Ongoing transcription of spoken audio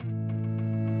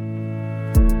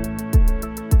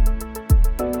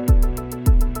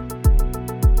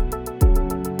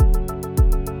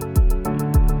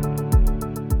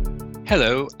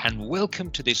Hello and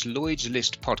welcome to this Lloyd's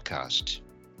List podcast.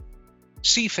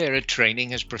 Seafarer training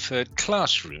has preferred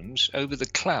classrooms over the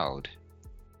cloud.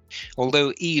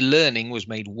 Although e-learning was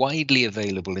made widely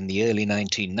available in the early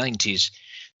 1990s,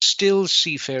 still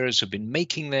seafarers have been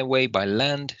making their way by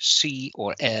land, sea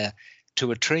or air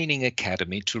to a training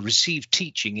academy to receive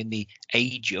teaching in the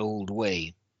age-old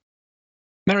way.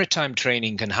 Maritime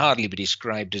training can hardly be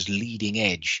described as leading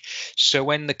edge, so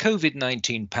when the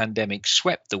COVID-19 pandemic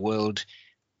swept the world,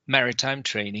 maritime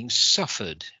training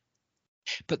suffered.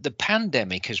 But the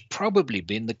pandemic has probably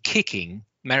been the kicking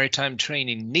maritime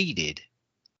training needed.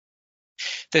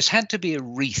 There's had to be a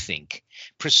rethink,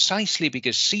 precisely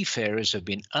because seafarers have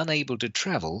been unable to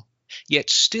travel,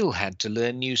 yet still had to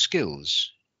learn new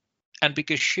skills. And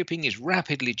because shipping is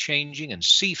rapidly changing and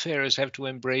seafarers have to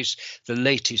embrace the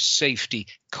latest safety,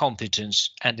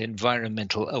 competence, and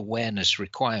environmental awareness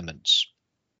requirements.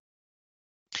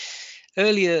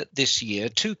 Earlier this year,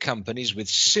 two companies with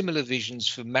similar visions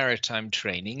for maritime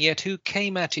training, yet who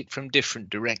came at it from different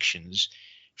directions,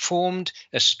 formed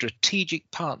a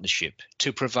strategic partnership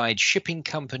to provide shipping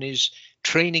companies,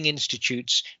 training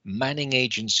institutes, manning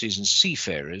agencies, and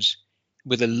seafarers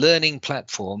with a learning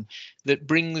platform that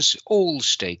brings all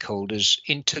stakeholders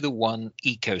into the one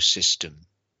ecosystem.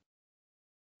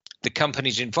 The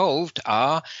companies involved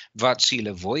are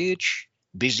Wärtsilä Voyage,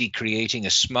 busy creating a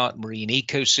smart marine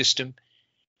ecosystem,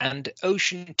 and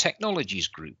Ocean Technologies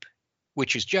Group,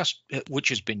 which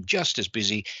has been just as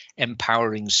busy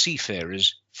empowering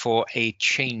seafarers for a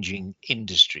changing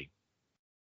industry.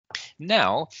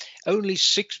 Now, only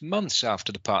 6 months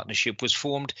after the partnership was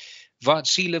formed,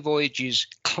 Wärtsilä Voyage's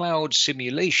cloud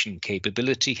simulation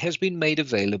capability has been made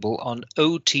available on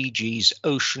OTG's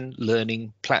Ocean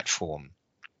Learning platform.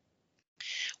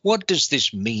 What does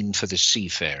this mean for the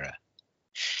seafarer?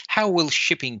 How will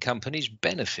shipping companies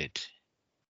benefit?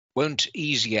 Won't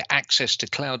easier access to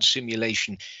cloud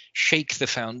simulation shake the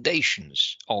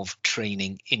foundations of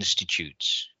training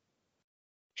institutes?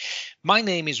 My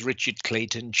name is Richard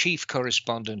Clayton, Chief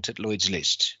Correspondent at Lloyd's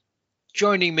List.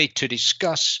 Joining me to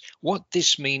discuss what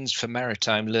this means for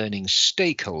maritime learning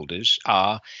stakeholders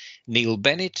are Neil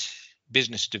Bennett,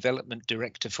 Business Development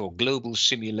Director for Global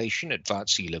Simulation at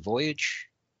Wärtsilä Voyage,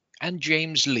 and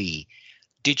James Lee,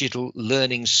 Digital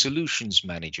Learning Solutions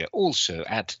Manager, also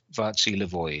at Wärtsilä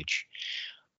Voyage.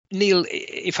 Neil,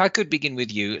 if I could begin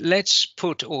with you, let's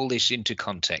put all this into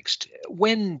context.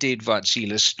 When did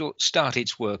Wärtsilä start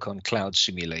its work on cloud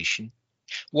simulation?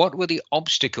 What were the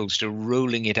obstacles to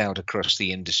rolling it out across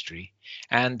the industry?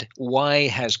 And why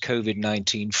has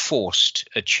COVID-19 forced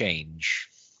a change?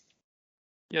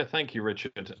 Yeah, thank you,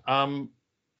 Richard.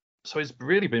 So it's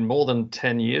really been more than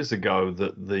 10 years ago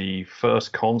that the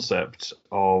first concept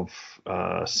of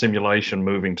simulation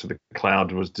moving to the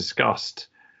cloud was discussed.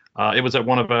 It was at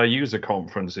one of our user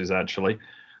conferences, actually,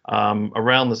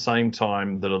 around the same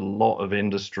time that a lot of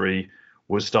industry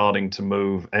was starting to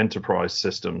move enterprise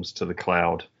systems to the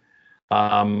cloud.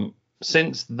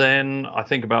 Since then, I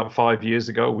think about 5 years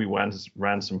ago, we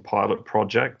ran some pilot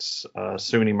projects,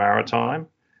 SUNY Maritime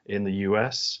in the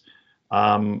US.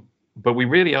 But we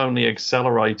really only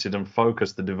accelerated and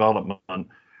focused the development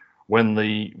when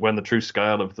the true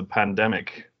scale of the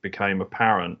pandemic became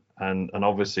apparent, and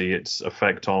obviously its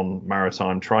effect on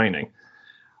maritime training.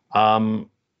 So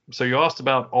you asked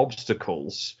about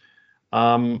obstacles.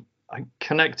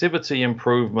 Connectivity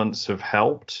improvements have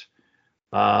helped.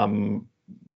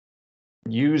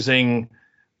 Using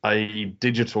a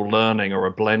digital learning or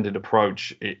a blended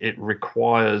approach, it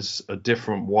requires a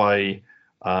different way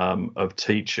of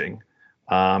teaching,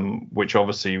 which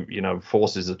obviously,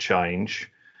 forces a change.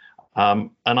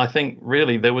 And I think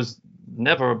really there was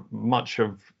never much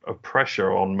of a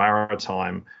pressure on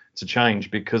maritime to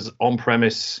change, because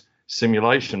on-premise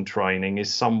simulation training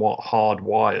is somewhat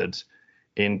hardwired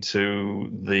into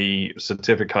the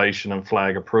certification and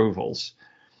flag approvals.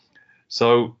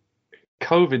 So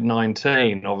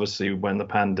COVID-19, obviously, when the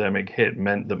pandemic hit,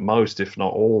 meant that most, if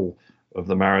not all, of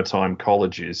the maritime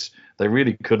colleges, they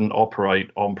really couldn't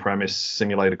operate on-premise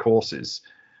simulator courses.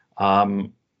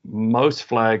 Most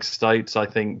flag states, I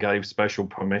think, gave special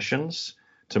permissions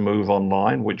to move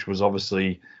online, which was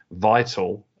obviously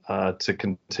vital to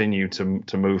continue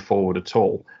to move forward at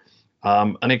all.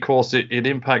 And of course, it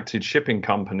impacted shipping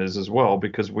companies as well,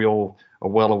 because we all are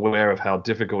well aware of how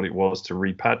difficult it was to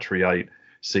repatriate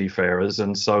seafarers.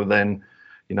 And so then,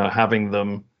 having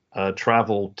them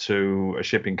travel to a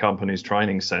shipping company's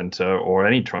training center or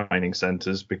any training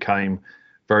centers became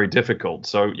very difficult.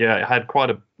 So yeah, it had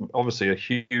obviously a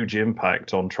huge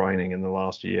impact on training in the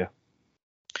last year.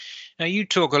 Now, you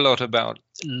talk a lot about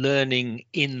learning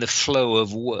in the flow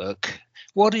of work.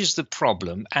 What is the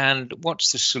problem and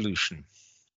what's the solution?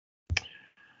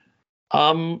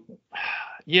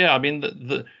 Yeah, I mean,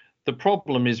 the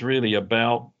problem is really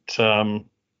about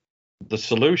the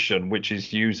solution, which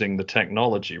is using the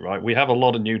technology, right? We have a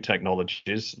lot of new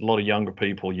technologies, a lot of younger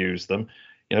people use them.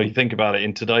 You think about it,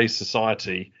 in today's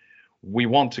society, we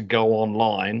want to go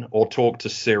online or talk to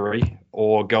Siri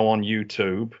or go on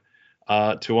YouTube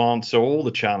to answer all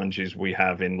the challenges we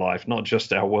have in life, not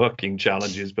just our working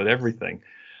challenges, but everything.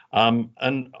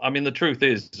 And I mean, the truth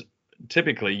is,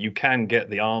 typically you can get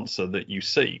the answer that you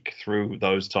seek through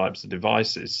those types of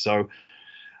devices. So,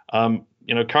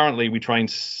 currently we train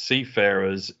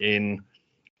seafarers in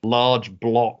large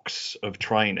blocks of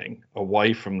training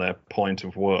away from their point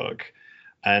of work.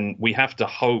 And we have to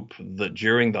hope that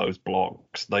during those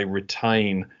blocks, they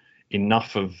retain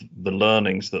enough of the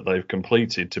learnings that they've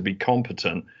completed to be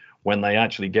competent when they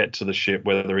actually get to the ship,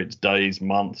 whether it's days,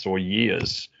 months, or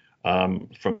years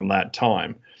from that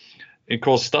time. Of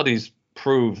course, studies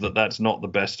prove that that's not the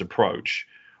best approach.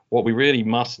 What we really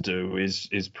must do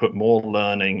is put more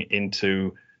learning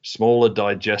into smaller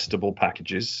digestible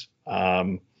packages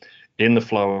in the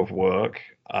flow of work,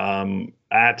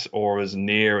 at or as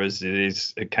near as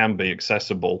it can be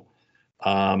accessible.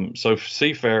 So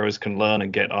seafarers can learn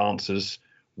and get answers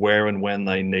where and when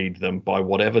they need them by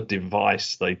whatever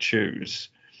device they choose.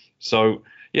 So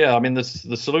yeah, I mean, the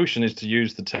solution is to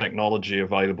use the technology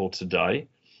available today.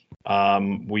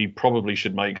 We probably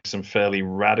should make some fairly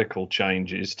radical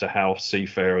changes to how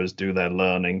seafarers do their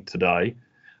learning today.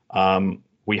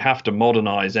 We have to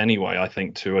modernize anyway, I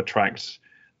think, to attract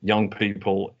young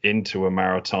people into a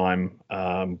maritime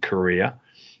career,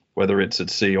 whether it's at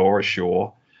sea or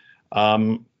ashore.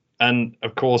 And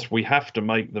of course, we have to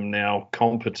make them now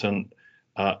competent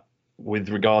with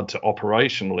regard to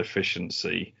operational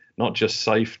efficiency, not just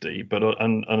safety, but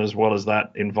and as well as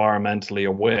that, environmentally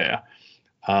aware.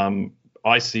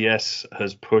 ICS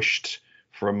has pushed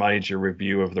for a major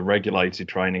review of the regulated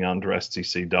training under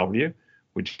STCW,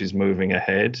 which is moving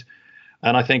ahead.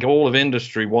 And I think all of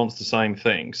industry wants the same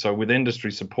thing. So with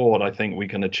industry support, I think we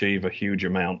can achieve a huge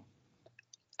amount.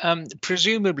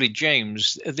 Presumably,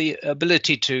 James, the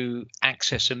ability to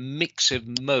access a mix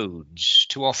of modes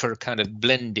to offer a kind of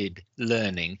blended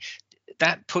learning,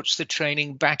 that puts the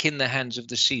training back in the hands of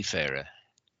the seafarer.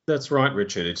 That's right,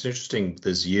 Richard. It's interesting.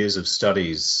 There's years of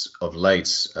studies of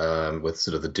late with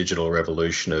sort of the digital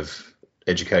revolution of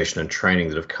education and training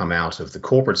that have come out of the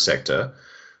corporate sector,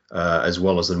 as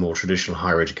well as the more traditional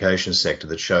higher education sector,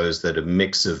 that shows that a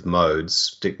mix of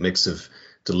modes, mix of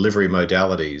delivery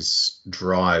modalities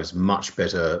drives much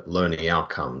better learning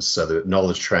outcomes. So the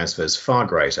knowledge transfer is far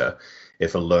greater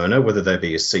if a learner, whether they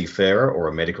be a seafarer or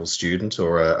a medical student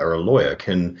or a lawyer,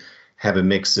 can have a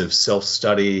mix of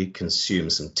self-study,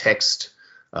 consume some text,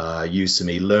 use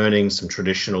some e-learning, some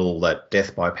traditional, that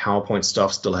death by PowerPoint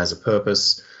stuff still has a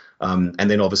purpose. And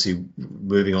then obviously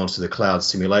moving on to the cloud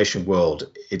simulation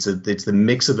world, it's the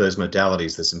mix of those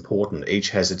modalities that's important. Each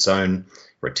has its own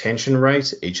retention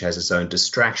rate, each has its own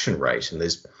distraction rate. And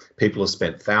there's people have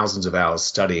spent thousands of hours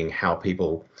studying how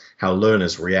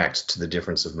learners react to the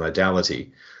difference of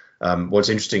modality. What's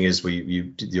interesting is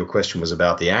your question was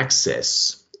about the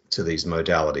access to these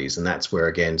modalities. And that's where,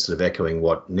 again, sort of echoing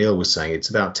what Neil was saying, it's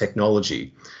about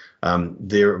technology.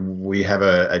 We have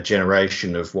a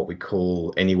generation of what we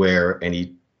call anywhere,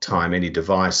 anytime, any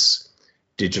device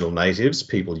digital natives,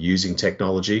 people using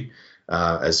technology.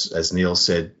 As Neil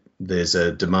said, there's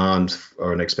a demand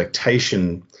or an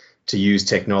expectation to use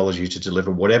technology to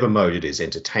deliver whatever mode it is,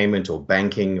 entertainment or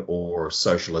banking or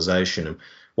socialization. And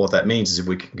what that means is if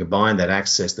we can combine that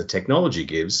access that technology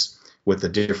gives with the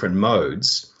different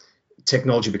modes,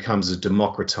 technology becomes a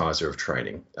democratizer of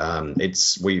training.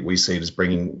 We see it as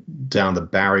bringing down the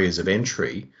barriers of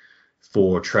entry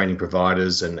for training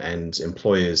providers and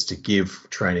employers to give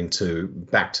training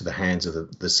back to the hands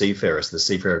of the seafarer, so the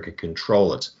seafarer can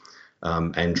control it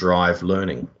and drive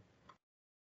learning.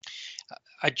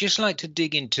 I'd just like to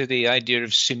dig into the idea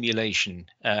of simulation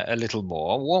a little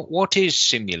more. What is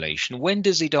simulation? When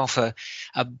does it offer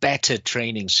a better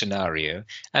training scenario?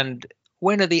 And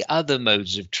when are the other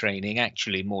modes of training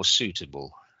actually more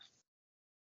suitable?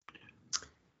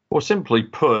 Well, simply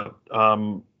put,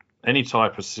 any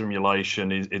type of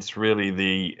simulation it's really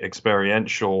the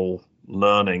experiential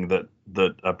learning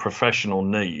that a professional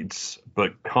needs,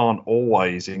 but can't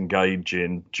always engage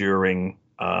in during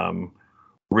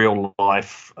real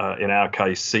life, in our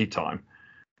case, sea time.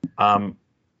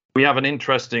 We have an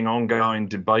interesting ongoing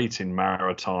debate in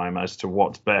maritime as to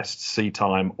what's best, sea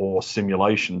time or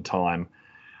simulation time.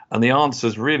 And the answer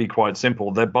is really quite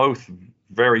simple. They're both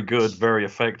very good, very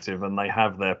effective, and they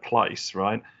have their place,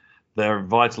 right? They're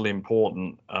vitally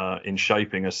important in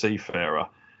shaping a seafarer.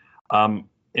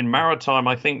 In maritime,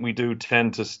 I think we do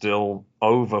tend to still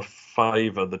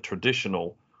over-favor the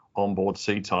traditional onboard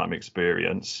sea time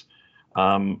experience.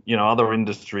 Other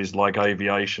industries like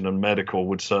aviation and medical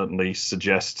would certainly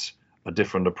suggest a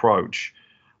different approach.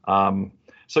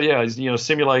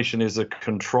 Simulation is a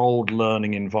controlled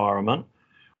learning environment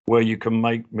where you can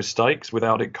make mistakes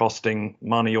without it costing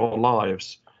money or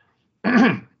lives.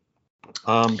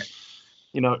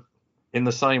 In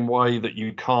the same way that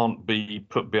you can't be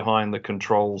put behind the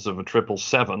controls of a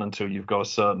 777 until you've got a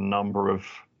certain number of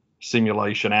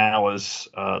simulation hours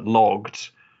logged,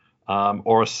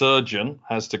 or a surgeon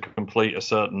has to complete a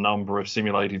certain number of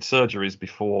simulated surgeries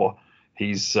before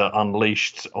he's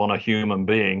unleashed on a human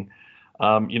being.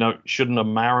 Shouldn't a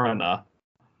mariner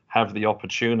have the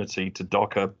opportunity to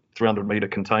dock a 300-meter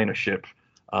container ship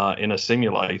in a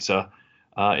simulator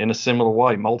in a similar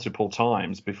way multiple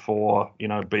times before,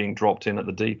 being dropped in at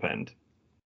the deep end?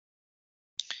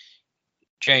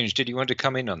 James, did you want to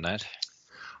come in on that?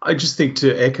 I just think,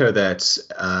 to echo that,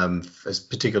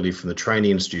 particularly from the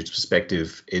Training Institute's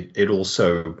perspective, it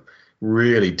also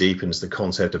really deepens the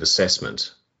concept of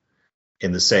assessment,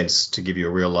 in the sense, to give you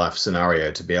a real life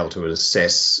scenario, to be able to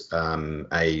assess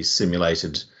a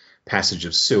simulated passage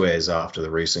of Suez after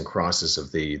the recent crisis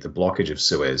of the blockage of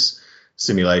Suez.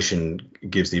 Simulation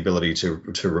gives the ability to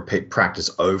repeat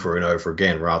practice over and over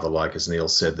again, rather like, as Neil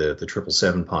said, the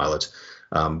 777 pilot,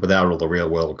 without all the real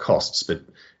world costs. But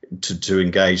to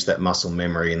engage that muscle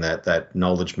memory and that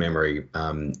knowledge memory,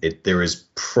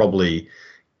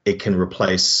 it can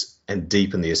replace and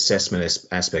deepen the assessment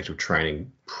aspect of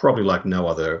training, probably like no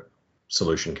other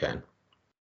solution can.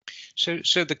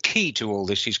 So the key to all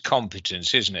this is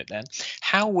competence, isn't it then?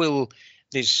 How will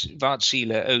this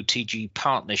Wärtsilä OTG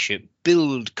partnership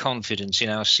build confidence in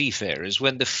our seafarers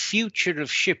when the future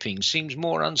of shipping seems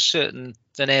more uncertain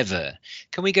than ever?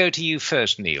 Can we go to you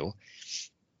first, Neil?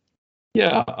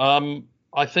 Yeah,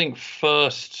 I think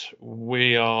first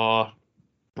we are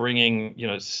bringing,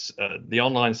 the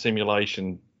online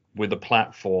simulation with a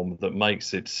platform that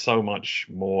makes it so much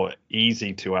more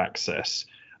easy to access,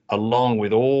 along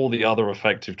with all the other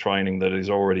effective training that is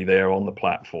already there on the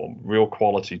platform, real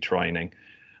quality training,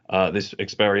 this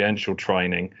experiential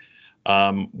training,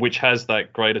 which has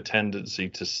that greater tendency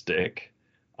to stick,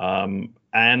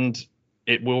 and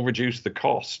it will reduce the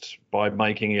cost by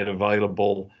making it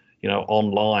available,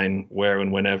 online where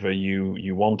and whenever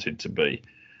you want it to be.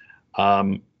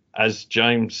 As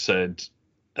James said,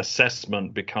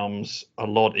 assessment becomes a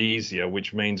lot easier,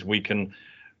 which means we can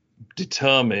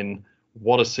determine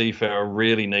what a seafarer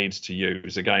really needs to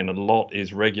use. Again, a lot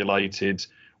is regulated,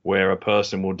 where a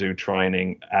person will do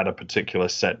training at a particular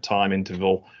set time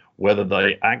interval, whether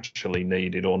they actually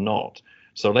need it or not.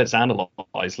 So let's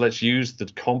analyze, let's use the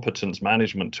competence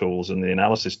management tools and the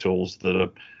analysis tools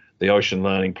that the Ocean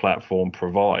Learning Platform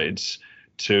provides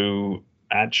to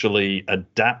actually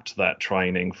adapt that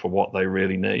training for what they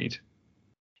really need.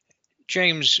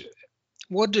 James,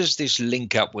 what does this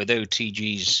link up with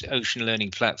OTG's Ocean Learning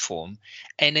Platform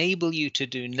enable you to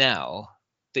do now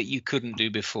that you couldn't do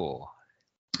before?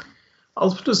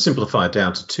 I'll just simplify it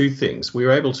down to two things. We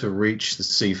were able to reach the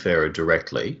seafarer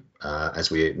directly,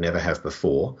 as we never have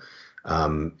before,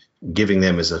 giving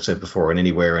them, as I said before, an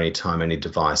anywhere, anytime, any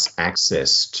device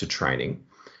access to training.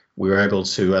 We were able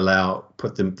to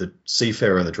put the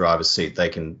seafarer in the driver's seat. They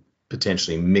can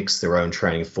potentially mix their own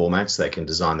training formats. They can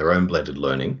design their own blended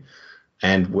learning.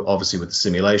 And obviously with the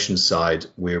simulation side,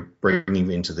 we're bringing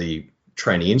into the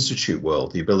Training Institute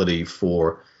world the ability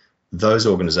for those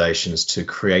organizations to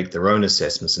create their own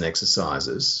assessments and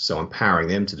exercises, so empowering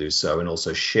them to do so, and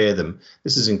also share them.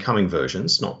 This is in coming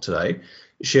versions, not today.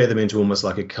 Share them into almost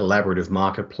like a collaborative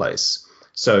marketplace.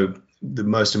 So the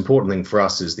most important thing for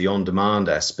us is the on-demand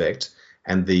aspect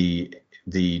and the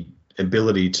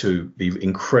ability to be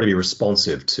incredibly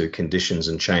responsive to conditions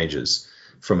and changes.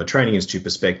 From a Training Institute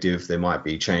perspective, there might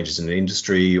be changes in the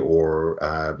industry,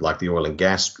 or like the oil and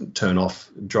gas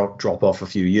drop off a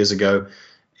few years ago.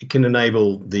 It can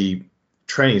enable the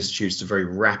Training Institutes to very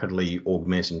rapidly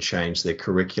augment and change their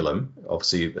curriculum,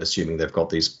 obviously assuming they've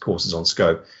got these courses on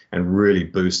scope, and really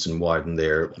boost and widen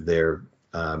their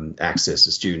access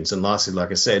to students. And lastly,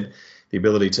 like I said, the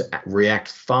ability to react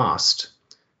fast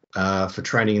for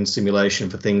training and simulation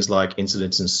for things like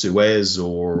incidents in Suez,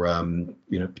 or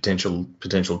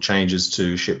potential changes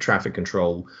to ship traffic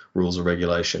control rules or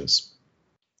regulations.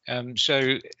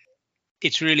 So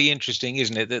It's really interesting,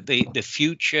 isn't it, that the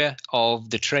future of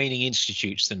the training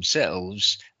institutes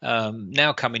themselves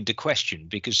now come into question,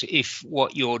 because if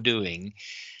what you're doing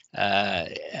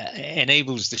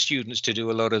enables the students to do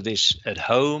a lot of this at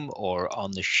home or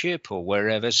on the ship or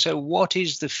wherever, so what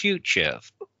is the future,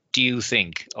 do you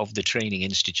think, of the training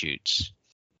institutes?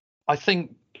 I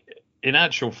think, in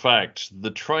actual fact,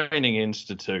 the training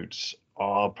institutes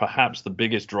are perhaps the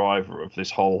biggest driver of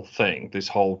this whole thing, this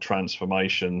whole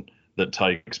transformation that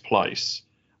takes place.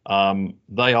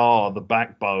 They are the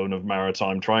backbone of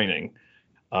maritime training.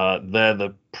 They're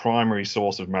the primary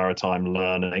source of maritime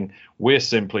learning. We're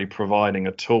simply providing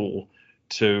a tool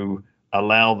to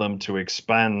allow them to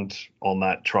expand on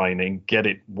that training, get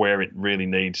it where it really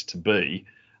needs to be,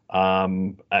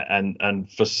 and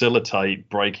facilitate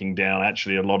breaking down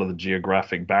actually a lot of the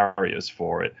geographic barriers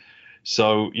for it.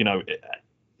 So,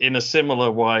 in a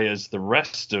similar way as the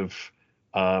rest of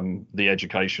the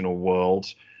educational world,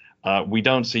 we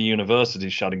don't see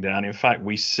universities shutting down. In fact,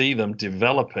 we see them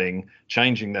developing,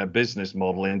 changing their business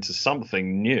model into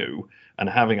something new and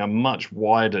having a much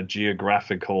wider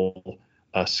geographical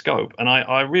scope. And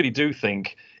I really do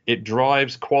think it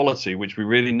drives quality, which we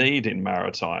really need in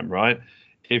maritime, right?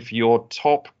 If your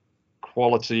top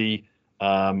quality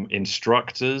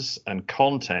instructors and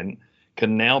content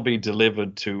can now be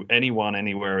delivered to anyone,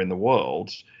 anywhere in the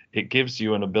world, it gives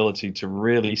you an ability to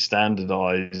really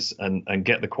standardize and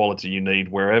get the quality you need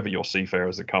wherever your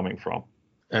seafarers are coming from.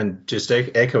 And just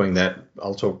echoing that,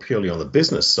 I'll talk purely on the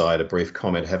business side, a brief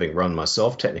comment, having run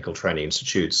myself technical training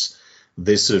institutes.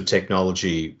 This sort of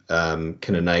technology can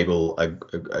enable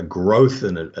a growth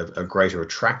and a greater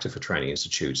attractor for training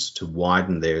institutes to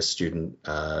widen their student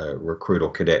recruit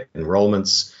or cadet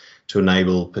enrollments, to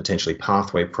enable potentially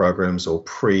pathway programs or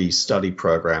pre-study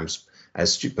programs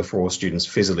before students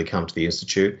physically come to the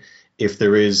institute. If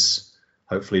there is,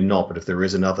 hopefully not, but if there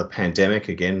is another pandemic,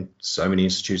 again, so many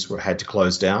institutes were had to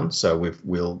close down, so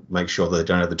we'll make sure that they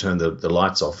don't have to turn the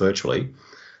lights off virtually,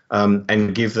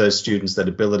 and give those students that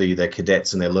ability, their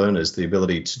cadets and their learners, the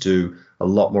ability to do a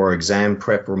lot more exam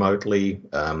prep remotely,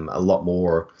 a lot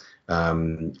more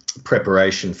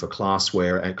preparation for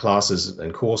classware and classes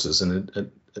and courses,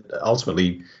 and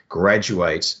ultimately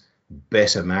graduate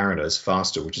better mariners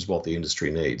faster, which is what the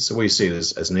industry needs. So we see it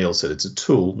as Neil said, it's a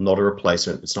tool, not a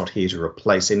replacement. It's not here to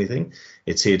replace anything.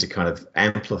 It's here to kind of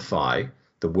amplify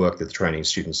the work that the training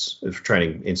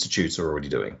institutes are already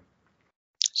doing.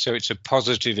 So it's a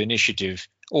positive initiative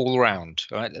all round,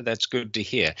 right? That's good to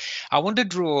hear. I want to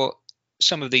draw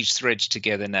some of these threads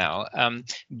together now.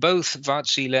 Both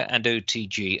Wärtsilä and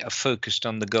OTG are focused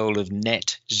on the goal of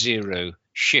net zero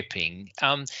shipping.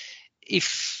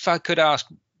 If I could ask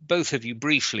both of you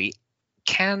briefly,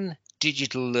 can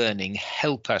digital learning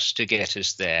help us to get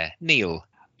us there? Neil?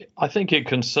 I think it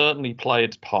can certainly play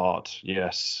its part,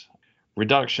 yes.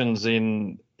 Reductions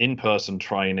in-person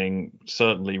training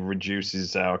certainly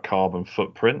reduces our carbon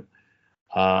footprint.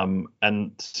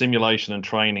 And simulation and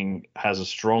training has a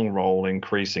strong role in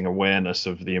increasing awareness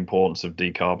of the importance of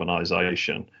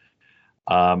decarbonisation.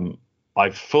 I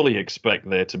fully expect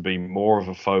there to be more of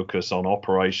a focus on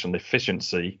operational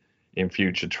efficiency in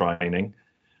future training.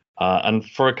 And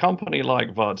for a company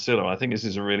like Wärtsilä, I think this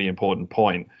is a really important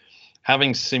point.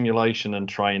 Having simulation and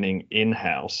training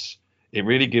in-house, it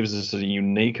really gives us a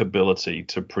unique ability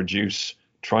to produce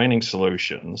training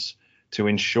solutions to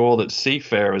ensure that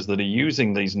seafarers that are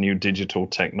using these new digital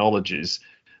technologies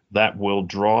that will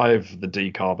drive the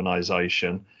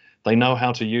decarbonisation, they know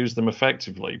how to use them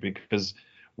effectively, because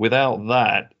without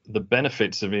that, the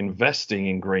benefits of investing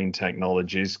in green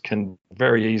technologies can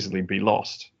very easily be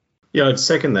lost. Yeah, I'd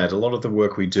second that. A lot of the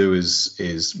work we do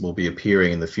will be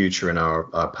appearing in the future in our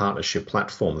partnership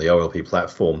platform, the OLP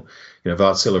platform.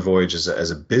 Wärtsilä Voyage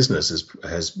as a business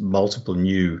has multiple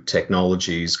new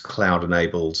technologies,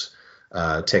 cloud-enabled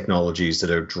technologies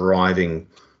that are driving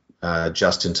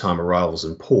just-in-time arrivals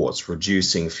in ports,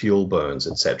 reducing fuel burns,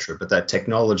 etc. But that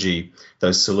technology,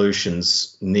 those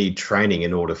solutions need training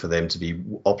in order for them to be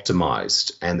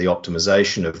optimized, and the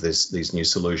optimization of these new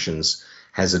solutions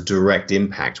has a direct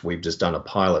impact. We've just done a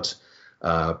pilot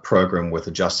program with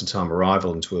a just-in-time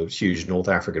arrival into a huge North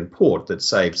African port that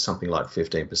saved something like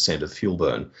 15% of fuel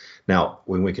burn. Now,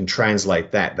 when we can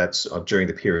translate that's during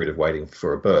the period of waiting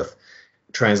for a berth,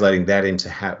 translating that into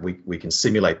how we can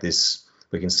simulate this.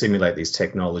 We can simulate these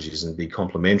technologies and be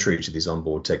complementary to these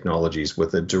onboard technologies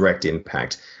with a direct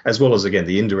impact, as well as, again,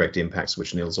 the indirect impacts,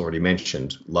 which Neil's already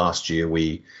mentioned. Last year,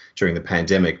 during the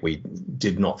pandemic, we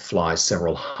did not fly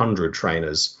several hundred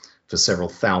trainers for several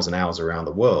thousand hours around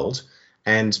the world.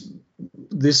 And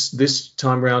this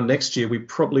time around next year, we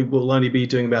probably will only be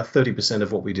doing about 30%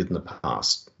 of what we did in the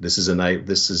past. This is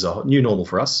a new normal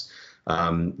for us,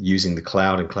 using the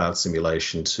cloud and cloud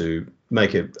simulation to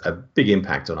make a big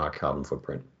impact on our carbon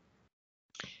footprint.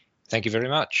 Thank you very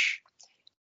much.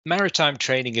 Maritime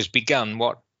training has begun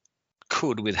what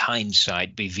could, with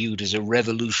hindsight, be viewed as a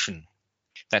revolution.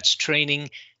 That's training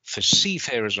for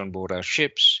seafarers on board our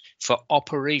ships, for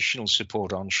operational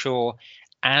support on shore,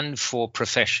 and for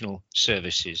professional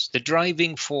services. The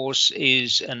driving force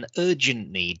is an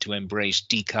urgent need to embrace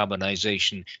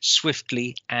decarbonisation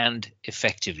swiftly and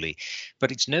effectively.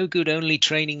 But it's no good only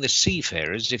training the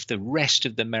seafarers if the rest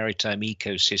of the maritime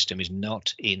ecosystem is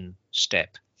not in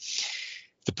step.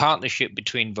 The partnership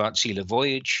between Wärtsilä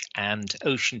Voyage and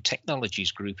Ocean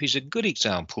Technologies Group is a good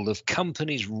example of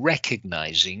companies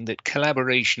recognizing that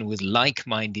collaboration with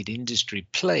like-minded industry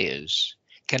players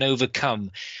can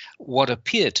overcome what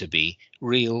appear to be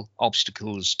real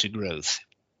obstacles to growth.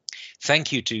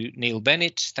 Thank you to Neil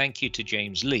Bennett, thank you to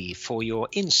James Lee for your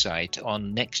insight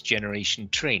on next generation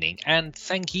training, and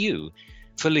thank you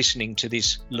for listening to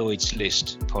this Lloyd's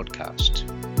List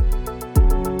podcast.